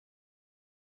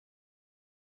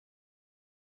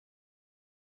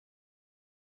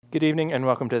Good evening and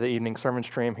welcome to the evening sermon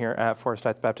stream here at Forest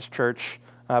Heights Baptist Church.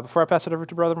 Before I pass it over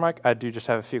to Brother Mike, I do just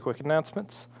have a few quick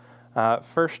announcements.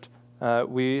 First,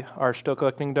 we are still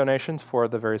collecting donations for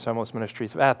the various homeless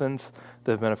ministries of Athens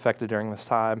that have been affected during this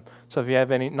time. So if you have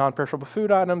any non-perishable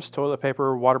food items, toilet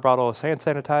paper, water bottles, hand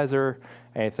sanitizer,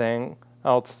 anything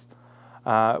else,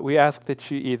 we ask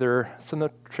that you either send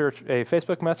the church a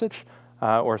Facebook message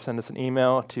or send us an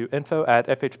email to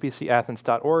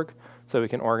info@fhbcathens.org so we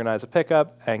can organize a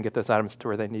pickup and get those items to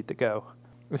where they need to go.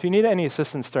 If you need any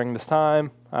assistance during this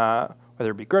time,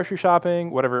 whether it be grocery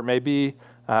shopping, whatever it may be,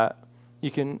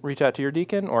 you can reach out to your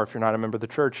deacon, or if you're not a member of the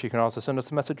church, you can also send us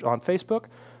a message on Facebook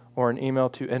or an email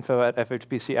to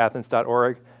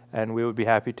info@fhbcathens.org, and we would be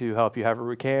happy to help you however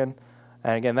we can.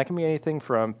 And again, that can be anything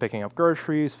from picking up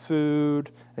groceries,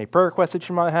 food, any prayer requests that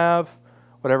you might have.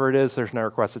 Whatever it is, there's no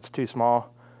request that's too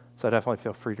small, so definitely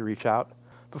feel free to reach out.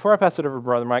 Before I pass it over to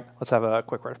Brother Mike, let's have a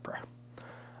quick word of prayer.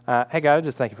 Hey God, I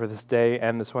just thank you for this day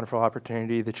and this wonderful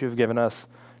opportunity that you've given us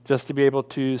just to be able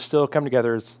to still come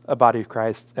together as a body of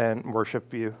Christ and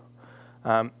worship you.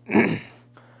 I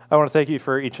want to thank you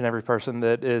for each and every person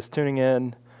that is tuning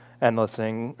in and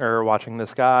listening or watching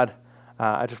this, God.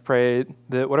 I just pray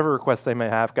that whatever requests they may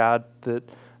have, God, that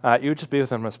you would just be with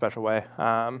them in a special way.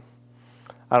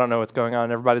 I don't know what's going on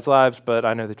in everybody's lives, but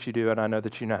I know that you do, and I know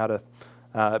that you know how to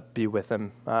be with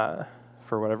them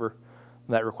for whatever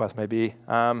that request may be.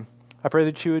 I pray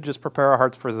that you would just prepare our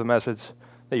hearts for the message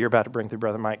that you're about to bring through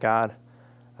Brother Mike, God.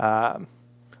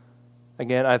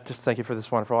 Again, I just thank you for this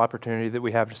wonderful opportunity that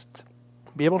we have just to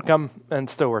be able to come and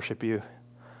still worship you.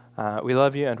 We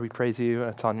love you and we praise you,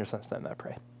 and it's on your son's name that I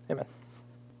pray. Amen.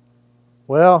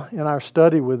 Well, in our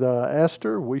study with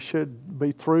Esther, we should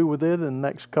be through with it in the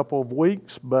next couple of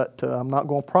weeks, but I'm not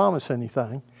going to promise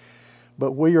anything.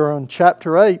 But we are on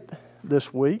chapter 8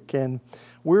 this week, and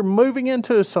we're moving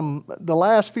into the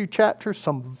last few chapters,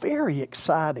 some very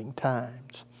exciting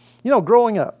times. You know,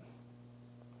 growing up,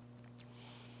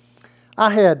 I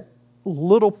had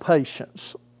little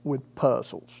patience with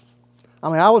puzzles. I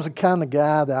mean, I was the kind of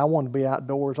guy that I wanted to be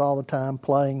outdoors all the time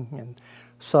playing, and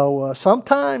so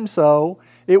sometimes, though,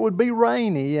 it would be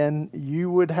rainy and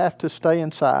you would have to stay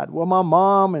inside. Well, my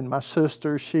mom and my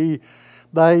sister,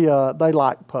 they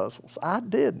liked puzzles. I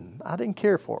didn't. I didn't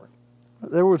care for it.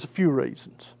 There was a few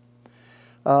reasons.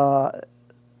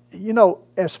 You know,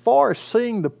 as far as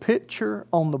seeing the picture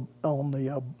on the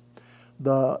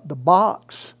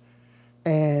box,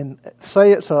 and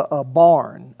say it's a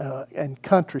barn and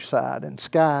countryside and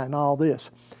sky and all this,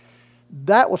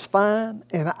 that was fine,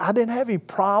 and I didn't have any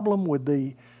problem with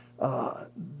the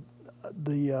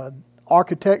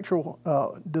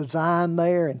architectural design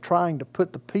there and trying to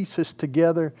put the pieces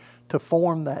together to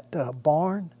form that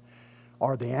barn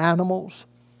or the animals.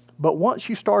 But once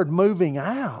you started moving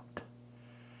out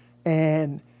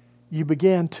and you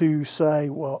began to say,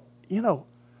 well, you know,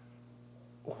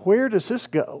 where does this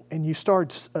go? And you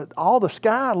start, all the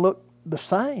sky looked the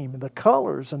same, the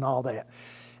colors and all that.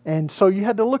 And so you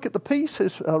had to look at the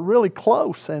pieces really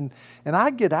close, and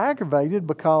I'd get aggravated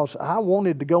because I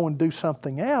wanted to go and do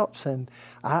something else, and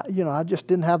I just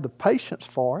didn't have the patience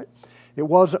for it. It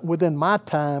wasn't within my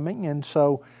timing, and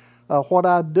so what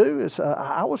I'd do is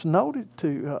I was known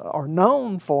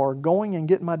for going and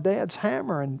getting my dad's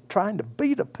hammer and trying to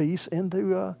beat a piece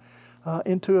into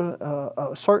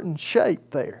a certain shape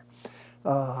there,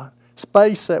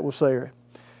 space that was there,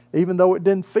 even though it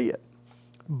didn't fit,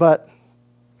 but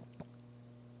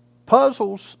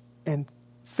puzzles and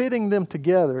fitting them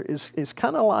together is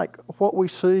kind of like what we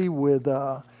see with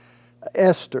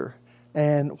Esther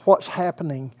and what's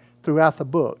happening throughout the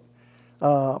book.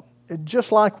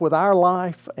 Just like with our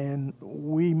life, and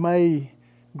we may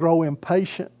grow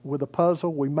impatient with a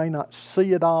puzzle. We may not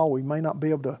see it all. We may not be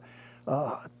able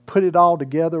to put it all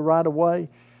together right away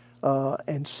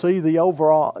and see the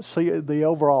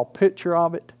overall picture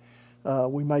of it.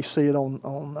 We may see it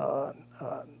on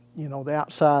the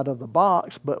outside of the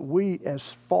box, but as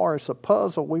far as a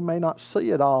puzzle, we may not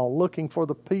see it all, looking for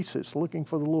the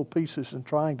little pieces and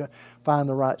trying to find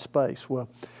the right space. Well,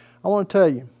 I want to tell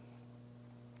you,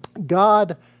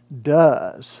 God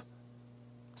does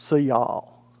see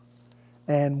all.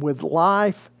 And with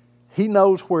life, He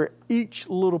knows where each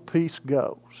little piece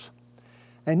goes.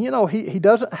 And He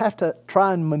doesn't have to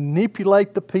try and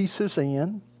manipulate the pieces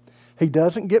in. He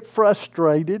doesn't get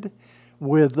frustrated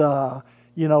with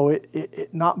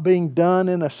it not being done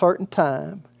in a certain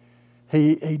time.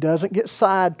 He doesn't get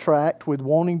sidetracked with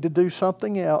wanting to do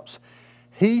something else.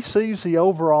 He sees the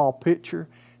overall picture.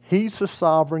 He's the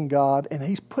sovereign God, and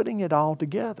He's putting it all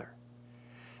together.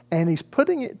 And He's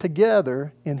putting it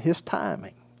together in His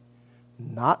timing,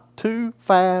 Not too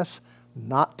fast,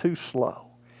 not too slow.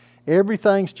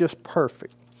 Everything's just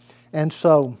perfect. And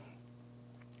so,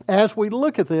 as we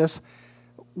look at this,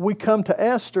 we come to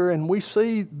Esther and we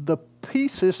see the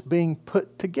pieces being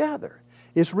put together.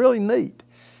 It's really neat.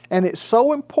 And it's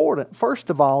so important, first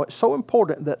of all, it's so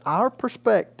important that our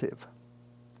perspective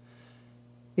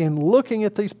in looking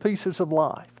at these pieces of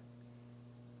life,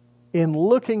 in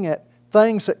looking at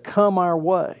things that come our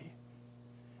way,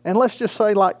 and let's just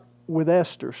say like with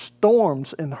Esther,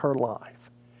 storms in her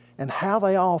life and how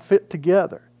they all fit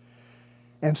together,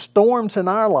 and storms in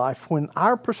our life, when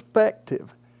our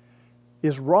perspective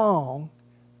is wrong,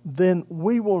 then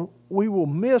we will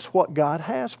miss what God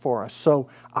has for us. So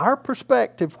our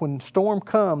perspective when storm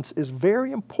comes is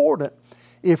very important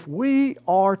if we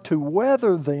are to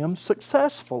weather them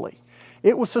successfully.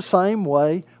 It was the same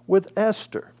way with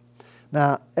Esther.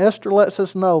 Now, Esther lets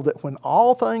us know that when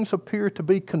all things appear to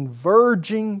be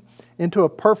converging into a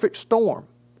perfect storm,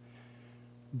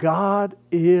 God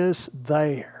is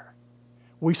there.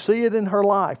 We see it in her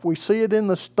life. We see it in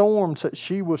the storms that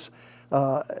she was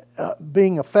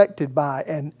being affected by,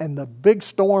 and the big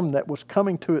storm that was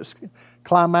coming to its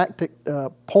climactic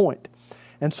point.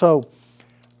 And so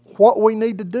what we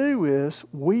need to do is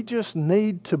we just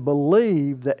need to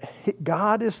believe that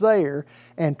God is there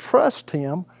and trust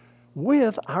Him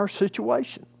with our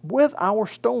situation, with our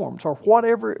storms, or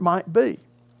whatever it might be.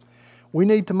 We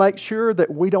need to make sure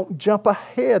that we don't jump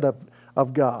ahead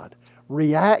of God,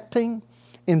 reacting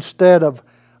instead of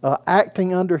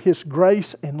acting under His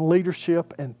grace and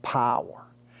leadership and power.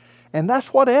 And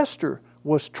that's what Esther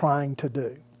was trying to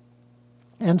do.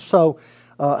 And so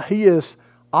he is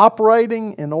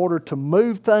operating in order to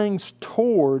move things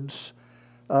towards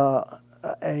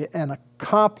an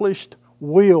accomplished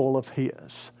will of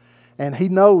His. And He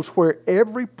knows where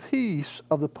every piece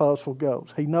of the puzzle goes.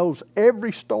 He knows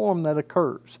every storm that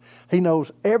occurs. He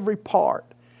knows every part.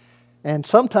 And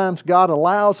sometimes God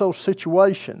allows those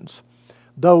situations,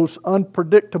 those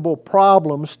unpredictable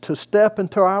problems, to step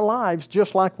into our lives,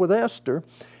 just like with Esther,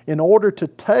 in order to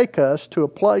take us to a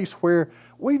place where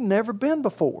we've never been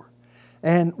before.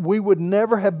 And we would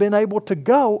never have been able to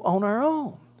go on our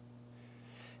own.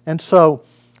 And so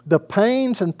the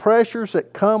pains and pressures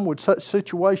that come with such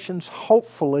situations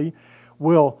hopefully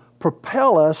will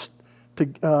propel us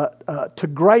to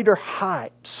greater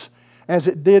heights, as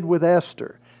it did with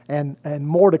Esther and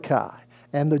Mordecai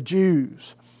and the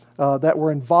Jews that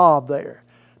were involved there,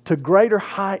 to greater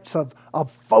heights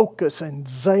of focus and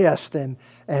zest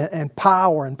and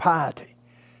power and piety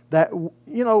that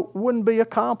wouldn't be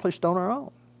accomplished on our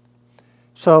own.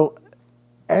 So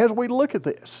as we look at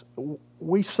this,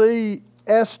 we see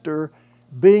Esther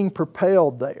being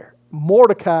propelled there,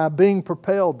 Mordecai being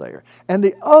propelled there, and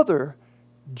the other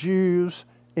Jews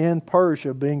in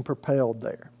Persia being propelled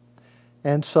there.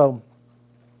 And so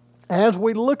as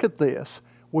we look at this,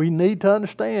 we need to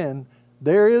understand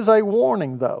there is a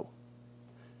warning, though.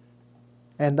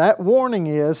 And that warning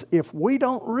is, if we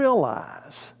don't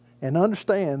realize and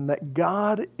understand that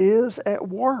God is at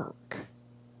work,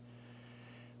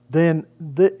 then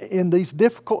in these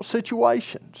difficult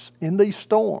situations, in these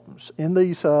storms, in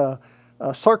these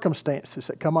circumstances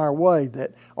that come our way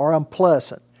that are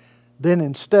unpleasant, then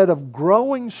instead of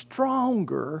growing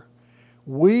stronger,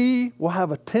 we will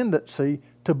have a tendency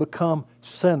to become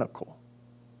cynical,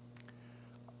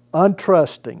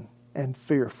 untrusting, and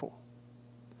fearful.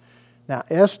 Now,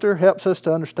 Esther helps us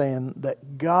to understand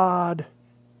that God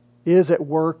is at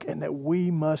work and that we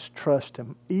must trust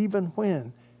Him, even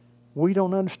when we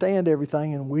don't understand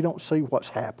everything and we don't see what's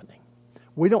happening.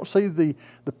 We don't see the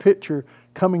picture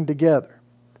coming together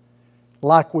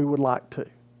like we would like to.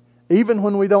 Even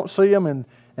when we don't see Him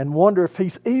and wonder if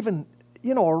He's even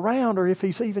around, or if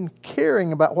He's even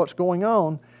caring about what's going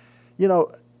on,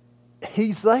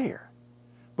 He's there.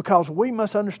 Because we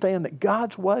must understand that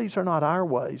God's ways are not our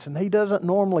ways, and He doesn't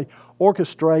normally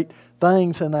orchestrate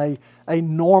things in a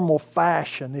normal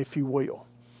fashion, if you will.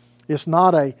 It's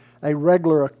not a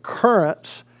regular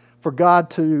occurrence for God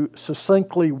to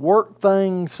succinctly work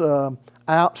things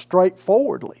out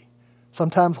straightforwardly.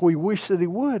 Sometimes we wish that He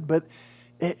would, but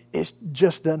it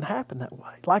just doesn't happen that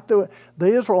way. Like the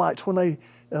Israelites when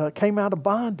they came out of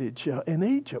bondage in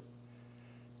Egypt.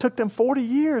 Took them 40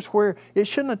 years where it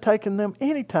shouldn't have taken them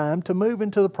any time to move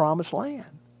into the promised land.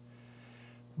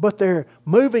 But their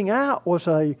moving out was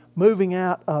a moving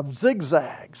out of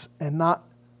zigzags and not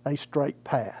a straight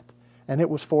path. And it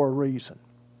was for a reason.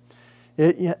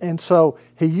 And so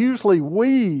He usually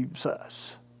weaves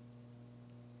us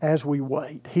as we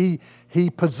wait. He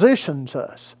positions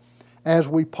us as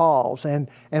we pause. And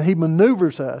He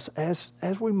maneuvers us as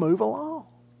we move along.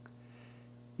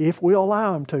 if we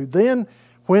allow Him to. Then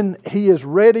when He is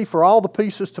ready for all the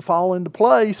pieces to fall into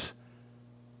place,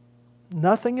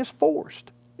 nothing is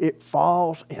forced. It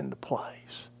falls into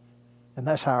place. And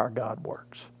that's how our God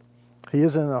works. He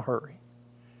isn't in a hurry.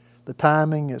 The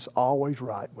timing is always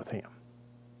right with Him.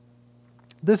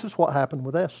 This is what happened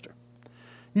with Esther.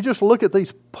 You just look at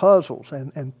these puzzles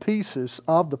and pieces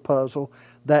of the puzzle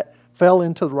that fell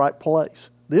into the right place.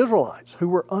 The Israelites, who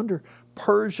were under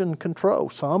Persian control.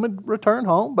 Some had returned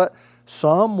home, but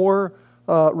some were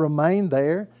remained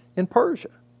there in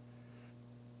Persia.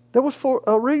 There was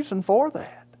a reason for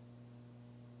that.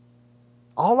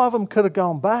 All of them could have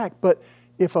gone back, but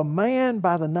if a man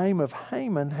by the name of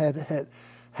Haman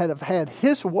had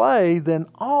his way, then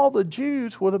all the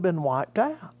Jews would have been wiped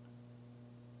out.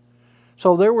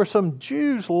 So there were some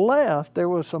Jews left, there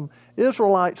were some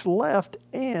Israelites left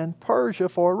in Persia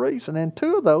for a reason. And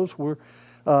two of those were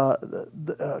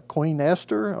Queen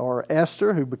Esther, or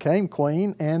Esther, who became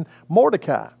queen, and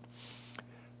Mordecai.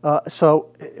 So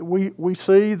we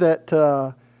see that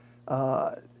the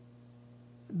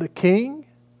king,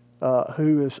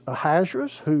 who is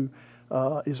Ahasuerus, who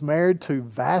is married to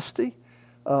Vashti,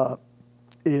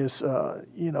 is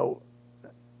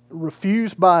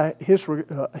refused by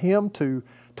him to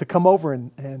come over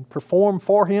and perform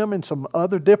for him and some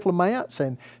other diplomats,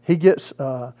 and he gets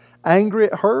angry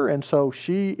at her, and so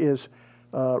she is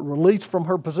released from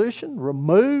her position,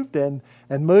 removed, and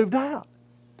moved out.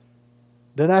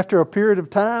 Then after a period of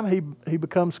time, he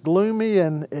becomes gloomy,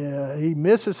 and he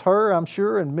misses her, I'm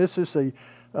sure, and misses the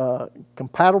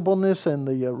compatibleness and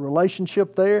the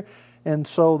relationship there, and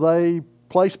so they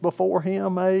place before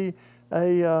him a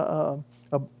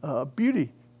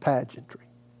beauty pageantry,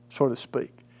 so to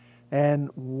speak. And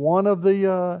one of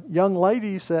the young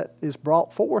ladies that is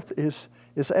brought forth is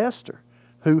Esther,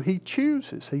 who he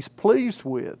chooses, he's pleased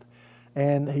with,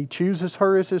 and he chooses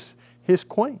her as his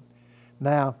queen.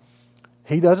 Now,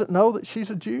 he doesn't know that she's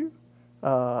a Jew.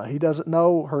 He doesn't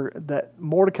know that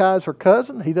Mordecai is her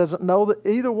cousin. He doesn't know that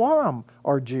either one of them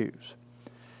are Jews.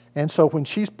 And so when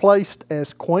she's placed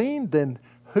as queen, then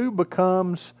who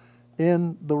becomes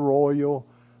in the royal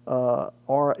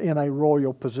or in a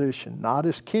royal position? Not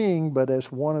as king, but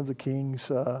as one of the king's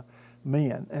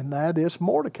men. And that is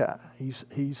Mordecai.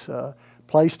 He's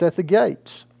placed at the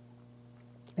gates.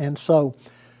 And so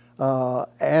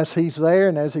as he's there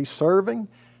and as he's serving,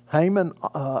 Haman,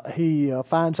 he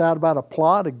finds out about a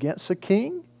plot against the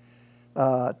king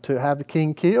to have the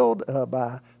king killed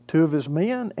by two of his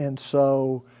men, and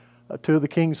so two of the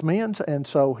king's men, and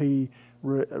so he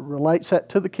relates that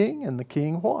to the king, and the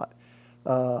king what?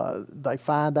 They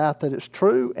find out that it's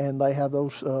true, and they have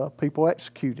those people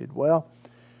executed. Well,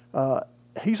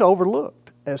 he's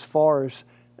overlooked as far as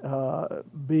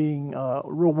being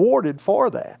rewarded for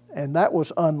that, and that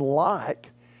was unlike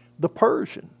the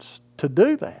Persians to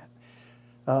do that.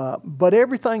 But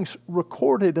everything's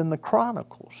recorded in the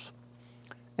Chronicles.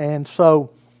 And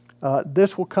so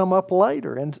this will come up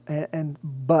later.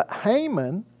 But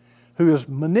Haman, who is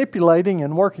manipulating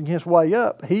and working his way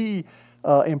up, he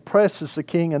impresses the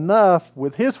king enough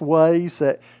with his ways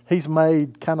that he's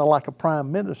made kind of like a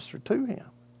prime minister to him.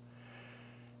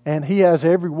 And he has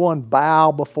everyone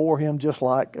bow before him just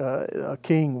like a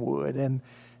king would.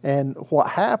 And what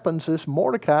happens is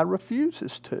Mordecai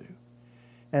refuses to.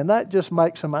 And that just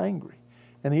makes him angry.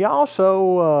 And he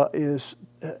also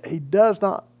he does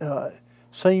not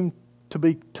seem to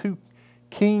be too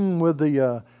keen with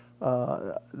the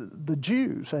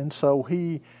Jews. And so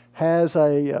he has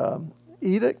a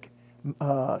edict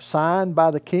signed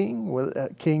by the king.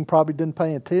 King probably didn't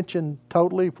pay attention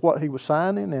totally to what he was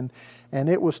signing, and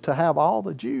it was to have all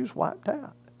the Jews wiped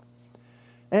out.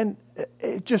 And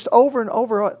it just over and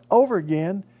over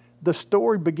again, the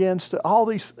story begins to, all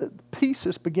these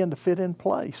pieces begin to fit in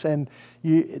place. And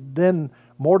then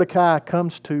Mordecai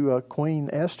comes to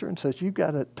Queen Esther and says, you've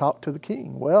got to talk to the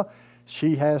king. Well,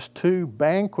 she has two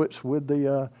banquets with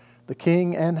the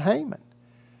king and Haman.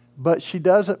 But she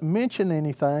doesn't mention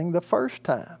anything the first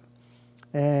time.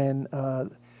 And,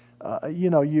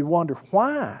 you wonder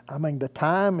why. I mean, the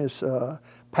time is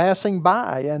passing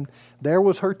by, and there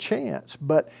was her chance,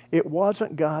 but it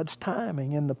wasn't God's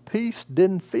timing, and the piece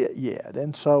didn't fit yet.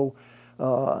 And so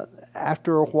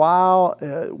after a while,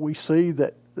 we see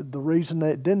that the reason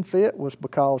that it didn't fit was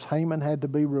because Haman had to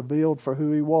be revealed for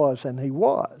who he was, and he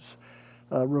was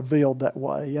revealed that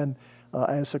way. And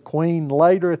as the queen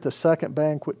later at the second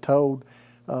banquet told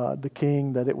the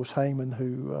king that it was Haman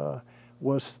who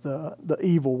was the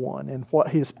evil one and what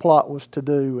his plot was to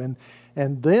do.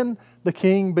 And then the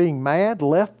king, being mad,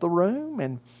 left the room.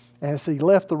 And as he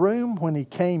left the room, when he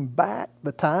came back,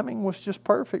 the timing was just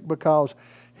perfect because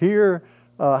Here,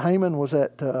 Haman was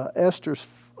at Esther's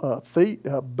feet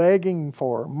begging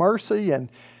for mercy, and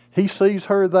he sees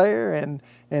her there,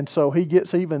 and so he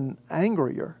gets even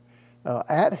angrier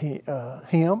at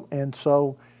him, and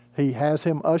so he has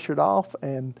him ushered off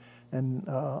and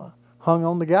hung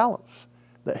on the gallows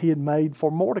that he had made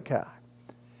for Mordecai.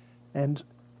 And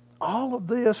all of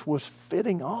this was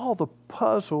fitting all the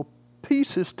puzzle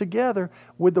pieces together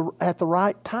at the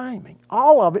right timing.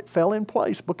 All of it fell in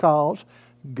place because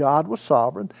God was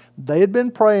sovereign. They had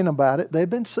been praying about it. They had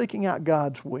been seeking out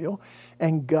God's will,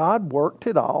 and God worked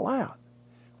it all out.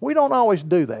 We don't always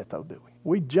do that, though, do we?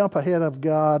 We jump ahead of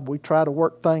God. We try to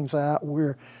work things out.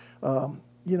 We're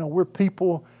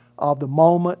people of the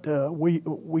moment.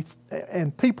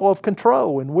 And people of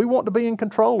control, and we want to be in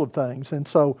control of things. And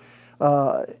so,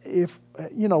 if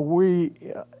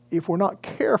we're not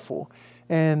careful,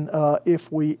 and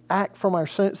if we act from our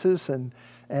senses and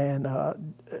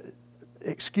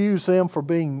excuse them for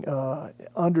being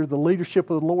under the leadership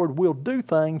of the Lord, we'll do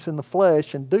things in the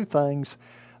flesh and do things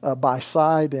by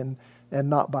sight and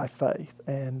not by faith.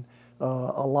 And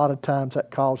a lot of times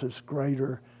that causes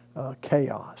greater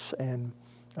chaos, and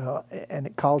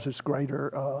it causes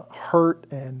greater hurt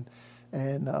and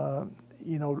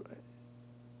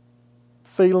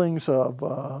feelings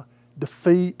of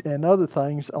defeat and other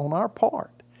things on our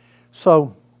part.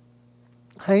 So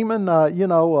Haman,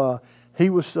 he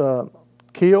was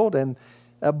killed,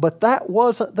 but that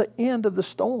wasn't the end of the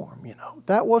storm.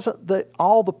 That wasn't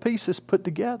all the pieces put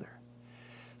together.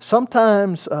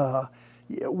 Sometimes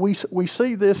we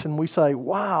see this and we say,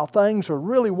 wow, things are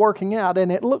really working out,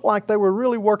 and it looked like they were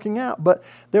really working out, but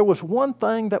there was one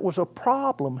thing that was a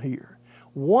problem here.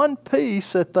 One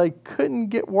piece that they couldn't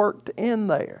get worked in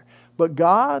there. But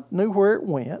God knew where it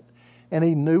went, and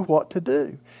He knew what to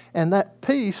do. And that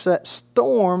piece, that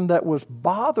storm that was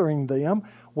bothering them,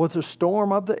 was the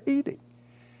storm of the edict.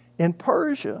 In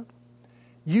Persia,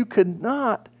 you could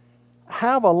not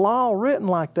have a law written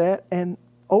like that and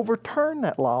overturn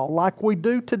that law like we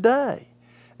do today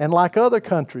and like other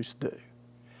countries do.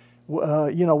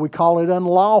 We call it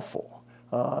unlawful.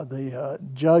 The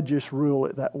judges rule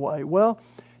it that way. Well,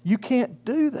 you can't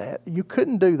do that. You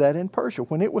couldn't do that in Persia.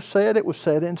 When it was set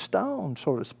in stone,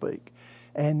 so to speak.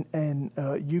 And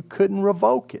you couldn't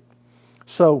revoke it.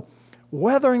 So,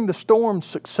 weathering the storm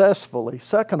successfully,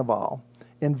 second of all,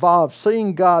 involved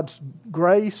seeing God's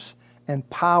grace and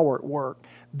power at work.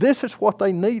 This is what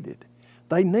they needed.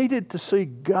 They needed to see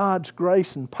God's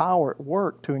grace and power at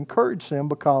work to encourage them,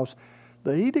 because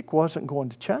the edict wasn't going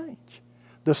to change.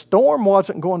 The storm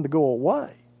wasn't going to go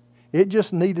away. It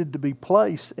just needed to be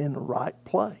placed in the right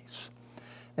place.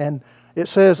 And it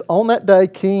says, on that day,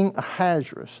 King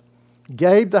Ahasuerus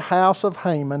gave the house of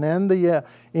Haman and the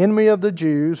enemy of the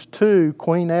Jews to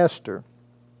Queen Esther.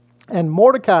 And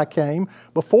Mordecai came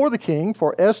before the king,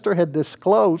 for Esther had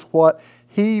disclosed what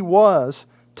he was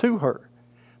to her.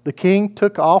 The king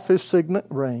took off his signet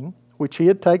ring, which he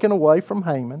had taken away from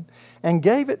Haman, and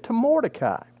gave it to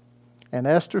Mordecai. And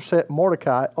Esther set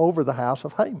Mordecai over the house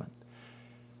of Haman.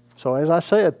 So as I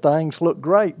said, things look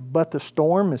great, but the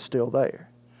storm is still there.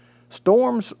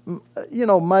 Storms,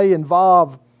 may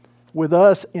involve with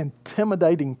us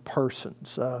intimidating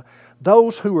persons.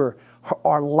 Those who are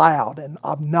loud and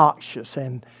obnoxious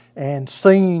and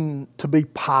seen to be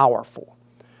powerful.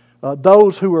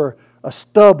 Those who are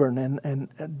stubborn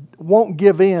and won't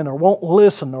give in or won't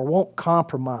listen or won't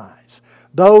compromise.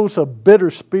 Those of bitter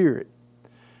spirit.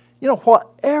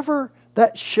 Whatever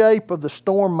that shape of the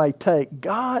storm may take,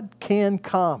 God can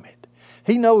calm it.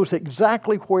 He knows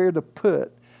exactly where to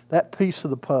put that piece of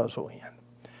the puzzle in.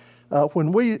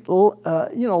 When we,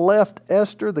 left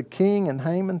Esther, the king, and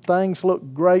Haman, things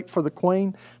looked great for the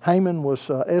queen. Haman was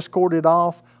escorted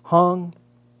off, hung.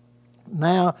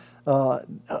 Now,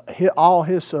 all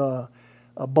his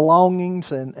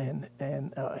belongings and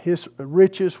his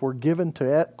riches were given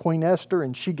to Queen Esther,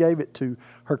 and she gave it to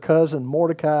her cousin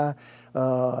Mordecai.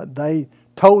 They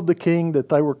told the king that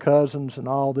they were cousins and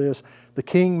all this. The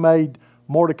king made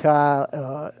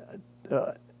Mordecai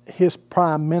his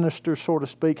prime minister, so to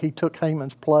speak. He took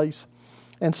Haman's place.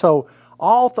 And so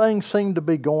all things seemed to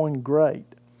be going great.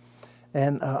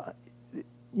 And,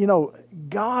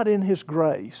 God in His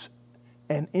grace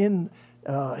and in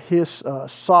His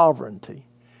sovereignty,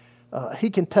 He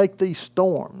can take these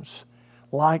storms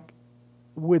like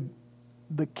with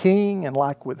the king and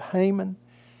like with Haman,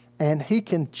 and He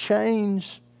can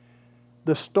change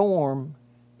the storm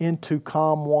into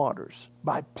calm waters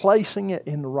by placing it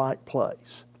in the right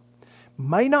place.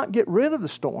 May not get rid of the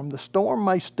storm. The storm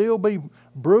may still be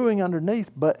brewing underneath,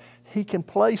 but He can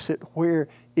place it where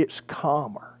it's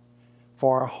calmer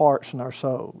for our hearts and our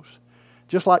souls.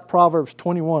 Just like Proverbs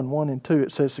 21, 1 and 2,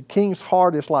 it says, the king's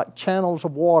heart is like channels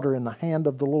of water in the hand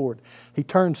of the Lord. He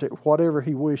turns it whatever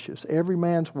he wishes. Every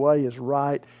man's way is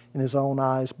right in his own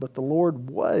eyes, but the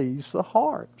Lord weighs the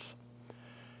hearts.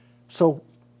 So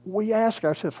we ask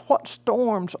ourselves, what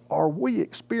storms are we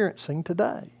experiencing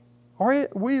today? Or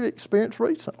we've experienced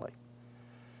recently?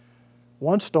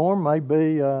 One storm may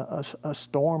be a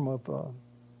storm of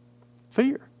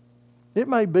fear. It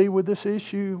may be with this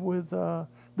issue with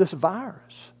this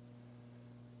virus.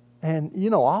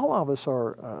 And, all of us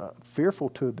are fearful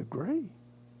to a degree.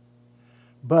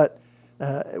 But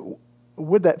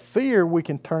with that fear, we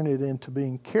can turn it into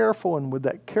being careful. And with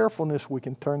that carefulness, we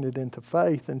can turn it into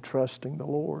faith and trusting the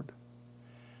Lord,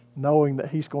 knowing that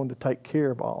He's going to take care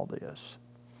of all this.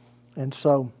 And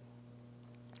so,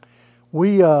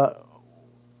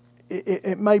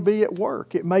 it may be at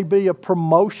work. It may be a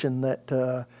promotion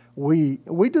that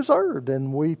we deserved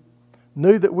and we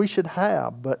knew that we should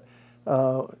have, but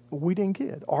we didn't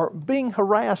get. Or being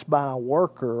harassed by a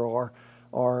worker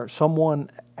or someone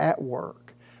at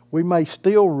work. We may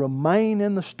still remain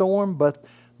in the storm, but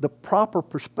the proper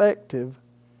perspective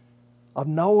of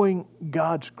knowing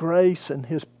God's grace and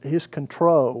His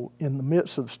control in the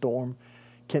midst of the storm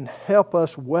can help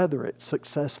us weather it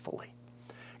successfully.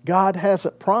 God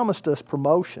hasn't promised us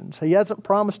promotions. He hasn't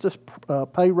promised us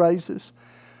pay raises.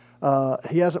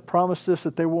 He hasn't promised us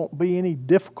that there won't be any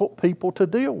difficult people to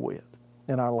deal with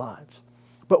in our lives.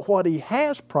 But what He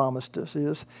has promised us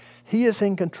is He is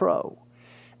in control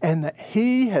and that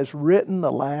He has written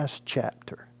the last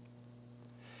chapter.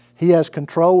 He has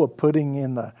control of putting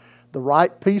in the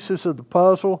right pieces of the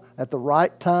puzzle at the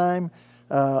right time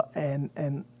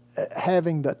and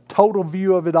having the total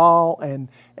view of it all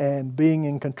and being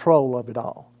in control of it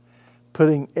all.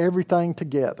 Putting everything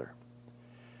together.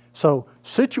 So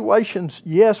situations,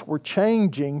 yes, were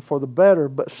changing for the better,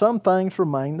 but some things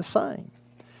remain the same.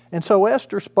 And so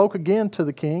Esther spoke again to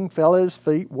the king, fell at his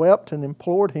feet, wept, and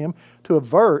implored him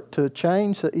to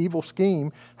change the evil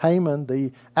scheme Haman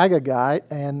the Agagite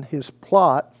and his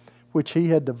plot which he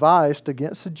had devised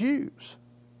against the Jews.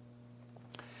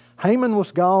 Haman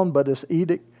was gone, but his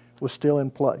edict was still in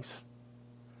place.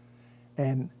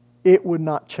 And it would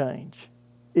not change.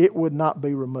 It would not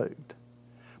be removed.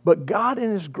 But God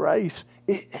in His grace,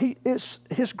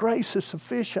 His grace is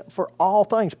sufficient for all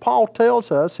things. Paul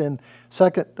tells us in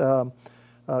 2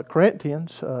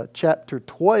 Corinthians chapter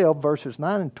 12, verses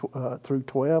 9 through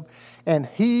 12, and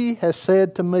He has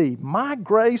said to me, my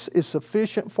grace is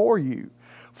sufficient for you,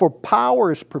 for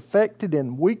power is perfected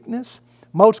in weakness.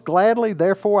 Most gladly,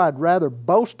 therefore, I'd rather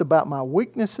boast about my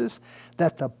weaknesses,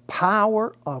 that the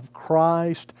power of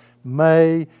Christ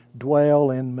may dwell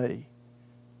in me.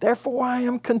 Therefore, I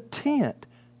am content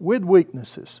with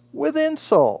weaknesses, with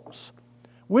insults,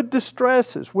 with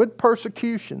distresses, with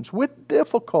persecutions, with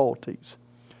difficulties,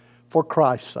 for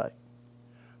Christ's sake.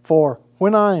 For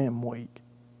when I am weak,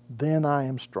 then I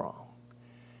am strong.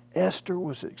 Esther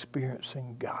was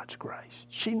experiencing God's grace.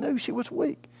 She knew she was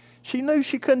weak. She knew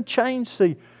she couldn't change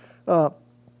the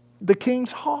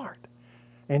king's heart.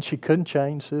 And she couldn't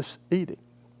change this edict.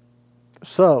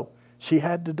 So she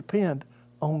had to depend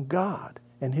on God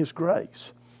and His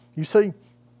grace. You see,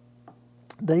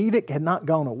 the edict had not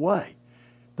gone away.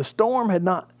 The storm had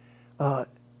not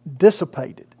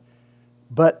dissipated.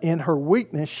 But in her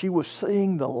weakness, she was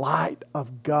seeing the light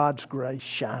of God's grace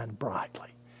shine brightly.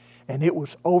 And it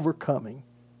was overcoming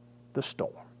the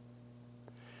storm.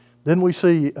 Then we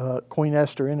see Queen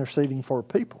Esther interceding for her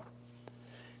people.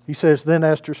 He says, then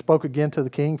Esther spoke again to the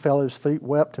king, fell at his feet,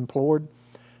 wept, implored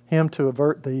him to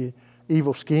avert the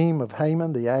evil scheme of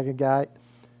Haman the Agagite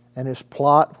and his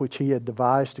plot which he had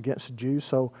devised against the Jews.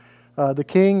 So the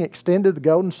king extended the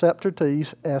golden scepter to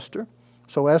Esther.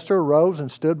 So Esther arose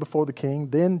and stood before the king.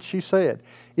 Then she said,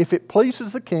 if it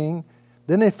pleases the king,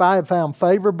 then if I have found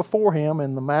favor before him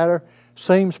and the matter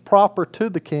seems proper to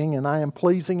the king and I am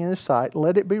pleasing in his sight,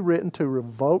 let it be written to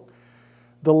revoke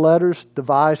the letters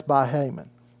devised by Haman,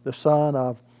 the son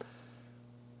of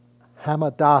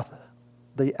Hammedatha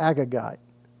the Agagite,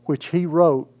 which he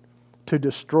wrote to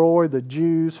destroy the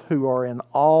Jews who are in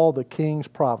all the king's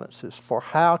provinces. For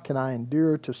how can I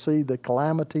endure to see the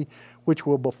calamity which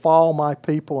will befall my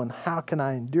people, and how can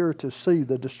I endure to see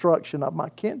the destruction of my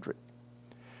kindred?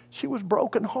 She was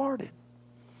brokenhearted.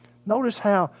 Notice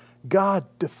how God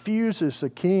diffuses the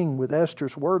king with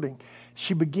Esther's wording.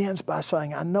 She begins by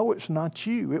saying, I know it's not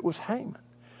you, it was Haman.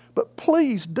 But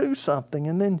please do something.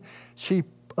 And then she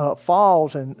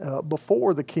falls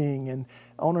before the king and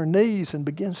on her knees and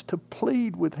begins to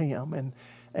plead with him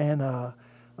and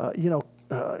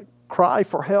cry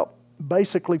for help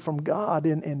basically from God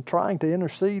in trying to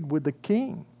intercede with the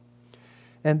king.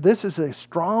 And this is a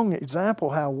strong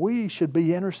example how we should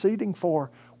be interceding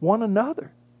for one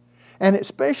another, and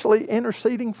especially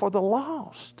interceding for the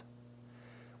lost.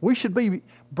 We should be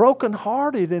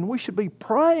brokenhearted, and we should be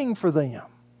praying for them.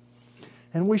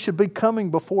 And we should be coming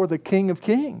before the King of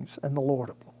Kings and the Lord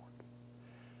of Lords.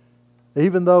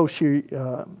 Even though she,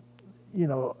 her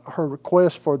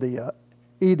request for the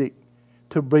edict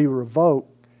to be revoked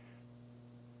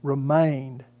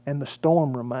remained, and the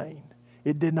storm remained,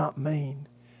 it did not mean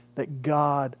that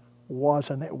God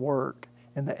wasn't at work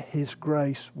and that His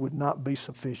grace would not be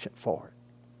sufficient for it.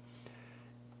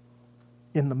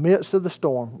 In the midst of the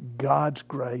storm, God's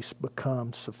grace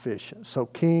becomes sufficient. So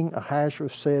King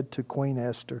Ahasuerus said to Queen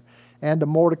Esther and to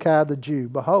Mordecai the Jew,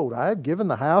 "Behold, I have given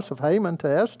the house of Haman to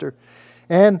Esther,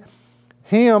 and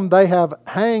him they have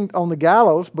hanged on the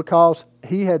gallows because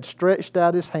he had stretched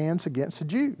out his hands against the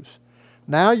Jews.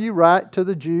 Now you write to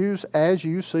the Jews as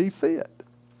you see fit."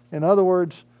 In other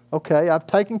words, okay, I've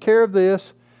taken care of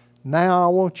this. Now I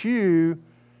want you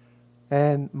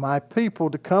and my people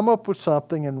to come up with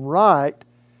something and write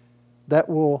that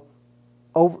will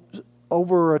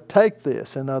overtake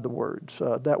this, in other words,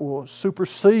 that will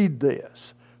supersede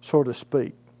this, so to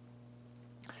speak.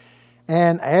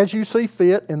 "And as you see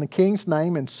fit in the king's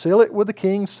name, and seal it with the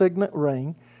king's signet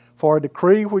ring, for a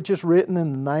decree which is written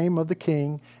in the name of the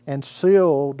king and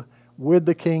sealed with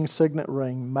the king's signet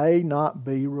ring may not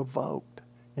be revoked."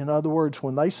 In other words,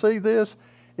 when they see this,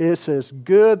 it's as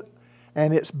good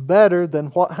and it's better than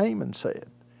what Haman said.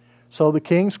 So the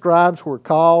king's scribes were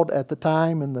called at the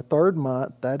time in the 3rd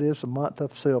month, that is the month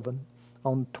of Sivan,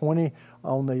 on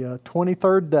the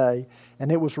 23rd day,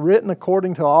 and it was written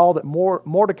according to all that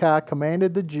Mordecai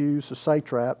commanded the Jews, the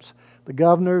satraps, the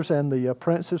governors, and the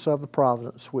princes of the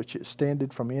province, which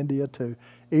extended from India to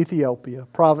Ethiopia,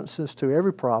 provinces to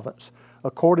every province,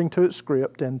 according to its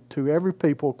script, and to every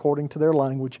people according to their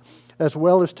language, as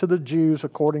well as to the Jews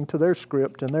according to their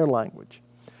script and their language.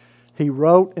 He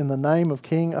wrote in the name of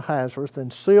King Ahasuerus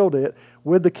and sealed it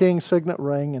with the king's signet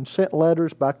ring, and sent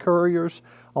letters by couriers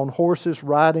on horses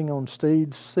riding on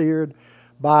steeds seared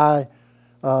by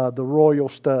the royal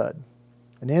stud.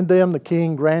 And in them the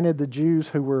king granted the Jews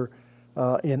who were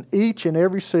in each and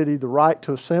every city the right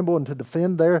to assemble and to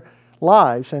defend their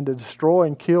lives, and to destroy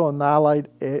and kill and annihilate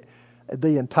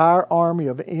the entire army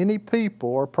of any people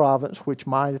or province which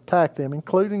might attack them,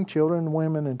 including children and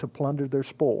women, and to plunder their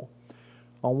spoil.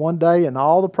 On one day in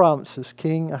all the provinces,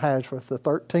 King Ahasuerus, the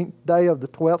 13th day of the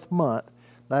 12th month,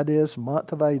 that is,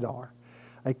 month of Adar,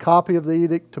 a copy of the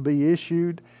edict to be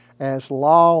issued as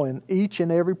law in each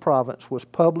and every province was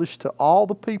published to all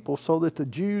the people, so that the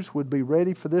Jews would be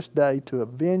ready for this day to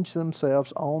avenge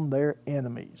themselves on their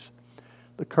enemies.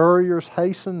 The couriers,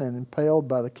 hastened and impelled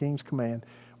by the king's command,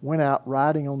 went out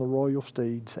riding on the royal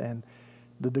steeds, and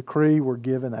the decree were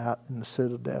given out in the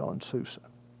citadel in Susa.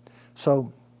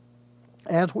 So,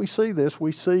 as we see this,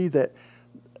 we see that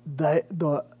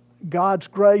God's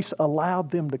grace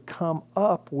allowed them to come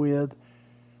up with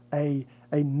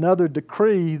another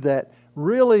decree that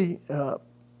really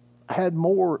had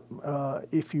more,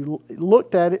 if you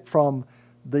looked at it from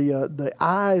the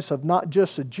eyes of not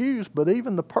just the Jews, but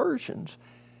even the Persians,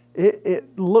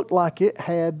 it looked like it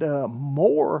had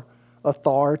more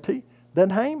authority than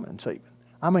Haman's even.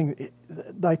 I mean,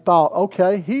 they thought,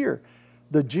 okay, here,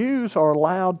 the Jews are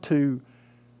allowed to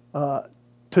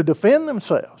defend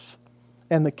themselves.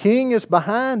 And the king is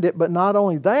behind it, but not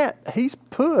only that, he's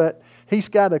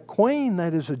got a queen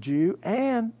that is a Jew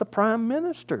and the prime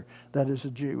minister that is a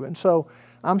Jew. And so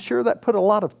I'm sure that put a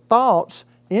lot of thoughts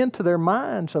into their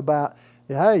minds about,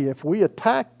 hey, if we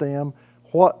attack them,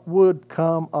 what would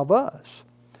come of us?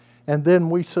 And then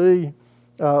we see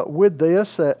with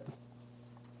this that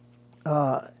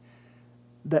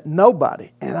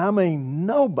nobody, and I mean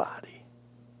nobody,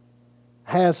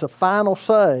 has a final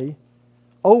say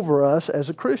over us as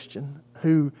a Christian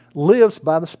who lives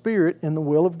by the Spirit in the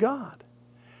will of God.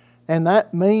 And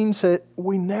that means that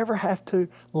we never have to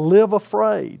live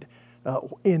afraid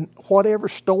in whatever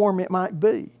storm it might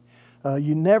be.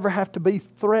 You never have to be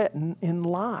threatened in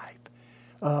life.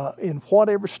 In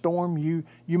whatever storm you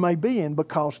may be in,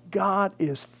 because God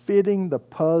is fitting the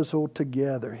puzzle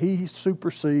together. He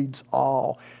supersedes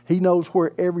all. He knows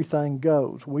where everything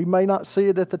goes. We may not see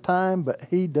it at the time, but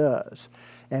He does.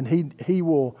 And He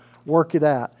will work it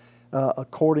out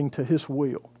according to His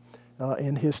will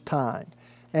in His time.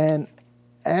 And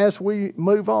as we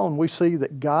move on, we see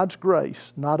that God's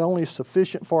grace not only is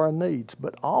sufficient for our needs,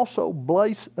 but also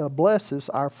blesses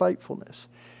our faithfulness.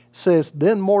 It says,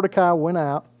 "Then Mordecai went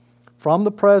out from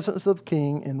the presence of the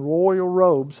king in royal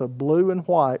robes of blue and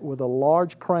white with a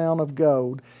large crown of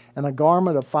gold and a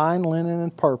garment of fine linen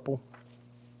and purple.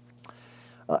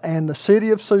 And the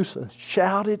city of Susa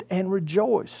shouted and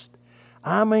rejoiced.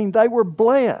 I mean, they were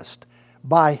blessed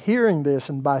by hearing this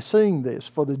and by seeing this.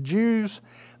 For the Jews,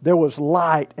 there was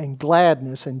light and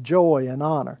gladness and joy and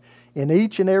honor. In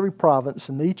each and every province,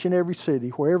 in each and every city,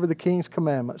 wherever the king's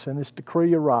commandments and this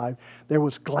decree arrived, there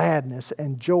was gladness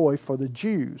and joy for the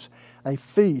Jews, a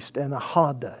feast and a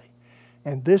holiday.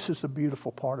 And this is the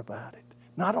beautiful part about it.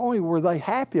 Not only were they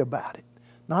happy about it,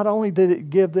 not only did it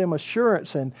give them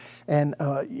assurance and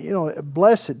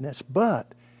blessedness, but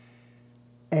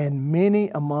and many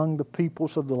among the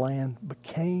peoples of the land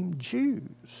became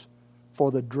Jews,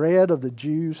 for the dread of the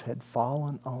Jews had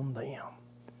fallen on them.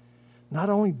 Not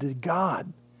only did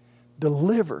God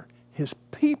deliver His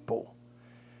people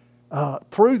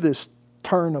through this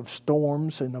turn of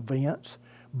storms and events,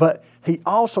 but He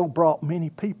also brought many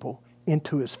people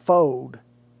into His fold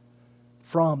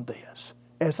from this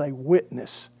as a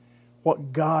witness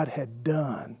what God had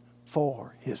done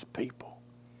for His people.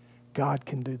 God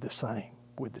can do the same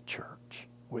with the church,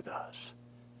 with us,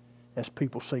 as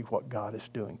people see what God is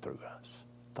doing through us.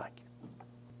 Thank you.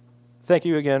 Thank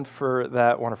you again for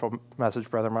that wonderful message,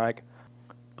 Brother Mike.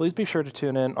 Please be sure to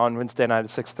tune in on Wednesday night at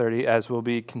 6:30 as we'll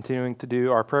be continuing to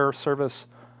do our prayer service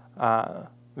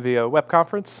via web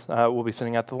conference. We'll be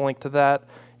sending out the link to that.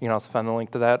 You can also find the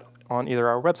link to that on either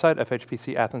our website,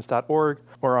 fhpcathens.org,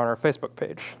 or on our Facebook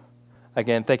page.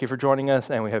 Again, thank you for joining us,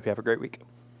 and we hope you have a great week.